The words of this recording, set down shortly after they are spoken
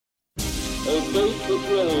a fate which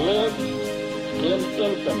will live in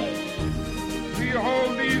infamy. We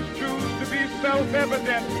hold these truths to be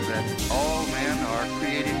self-evident. That all men are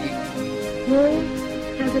created equal. War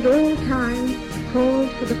has at all times called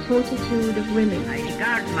for the fortitude of women. I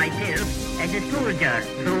regard myself as a soldier,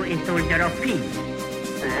 though a soldier of peace.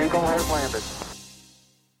 The Eagle has landed.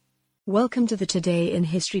 Welcome to the Today in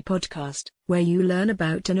History podcast, where you learn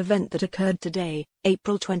about an event that occurred today,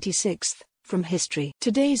 April 26th, from history.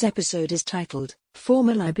 Today's episode is titled,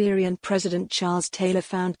 Former Liberian President Charles Taylor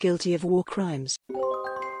Found Guilty of War Crimes.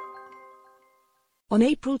 On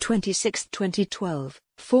April 26, 2012,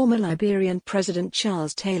 former Liberian President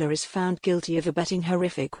Charles Taylor is found guilty of abetting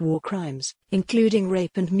horrific war crimes, including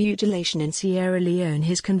rape and mutilation in Sierra Leone.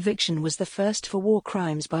 His conviction was the first for war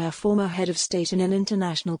crimes by a former head of state in an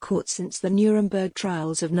international court since the Nuremberg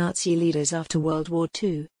trials of Nazi leaders after World War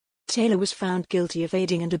II. Taylor was found guilty of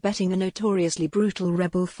aiding and abetting a notoriously brutal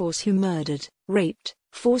rebel force who murdered, raped,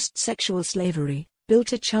 forced sexual slavery,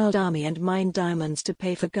 built a child army and mined diamonds to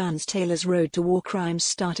pay for guns. Taylor's road to war crimes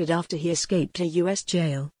started after he escaped a U.S.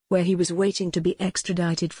 jail, where he was waiting to be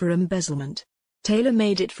extradited for embezzlement. Taylor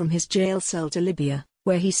made it from his jail cell to Libya,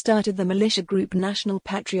 where he started the militia group National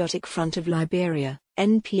Patriotic Front of Liberia,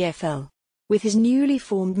 NPFL. With his newly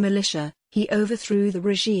formed militia, he overthrew the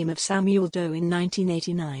regime of Samuel Doe in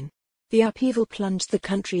 1989. The upheaval plunged the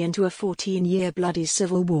country into a 14-year bloody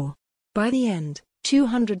civil war. By the end,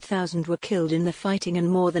 200,000 were killed in the fighting and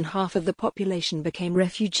more than half of the population became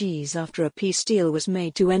refugees after a peace deal was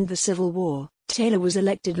made to end the civil war. Taylor was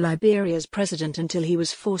elected Liberia's president until he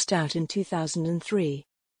was forced out in 2003.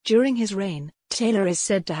 During his reign, Taylor is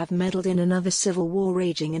said to have meddled in another civil war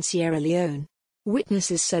raging in Sierra Leone.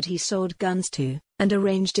 Witnesses said he sold guns to, and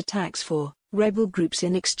arranged attacks for, rebel groups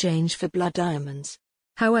in exchange for blood diamonds.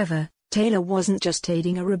 However, Taylor wasn't just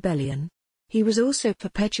aiding a rebellion. He was also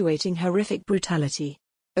perpetuating horrific brutality.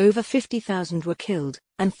 Over 50,000 were killed,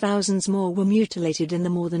 and thousands more were mutilated in the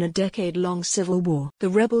more than a decade-long civil war. The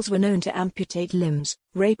rebels were known to amputate limbs,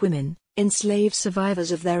 rape women, enslave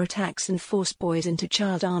survivors of their attacks and force boys into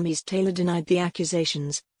child armies. Taylor denied the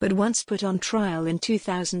accusations, but once put on trial in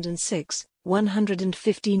 2006,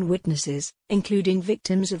 115 witnesses, including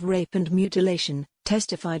victims of rape and mutilation,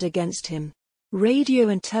 testified against him. Radio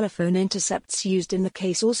and telephone intercepts used in the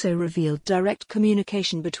case also revealed direct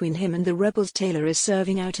communication between him and the rebels. Taylor is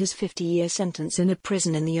serving out his 50-year sentence in a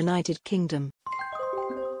prison in the United Kingdom.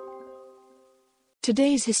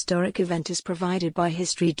 Today's historic event is provided by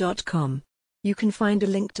History.com. You can find a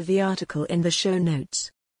link to the article in the show notes.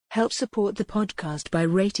 Help support the podcast by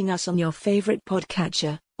rating us on your favorite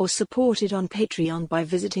podcatcher, or support it on Patreon by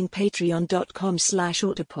visiting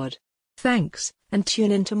patreon.com/autopod. Thanks, and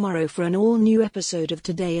tune in tomorrow for an all-new episode of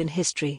Today in History.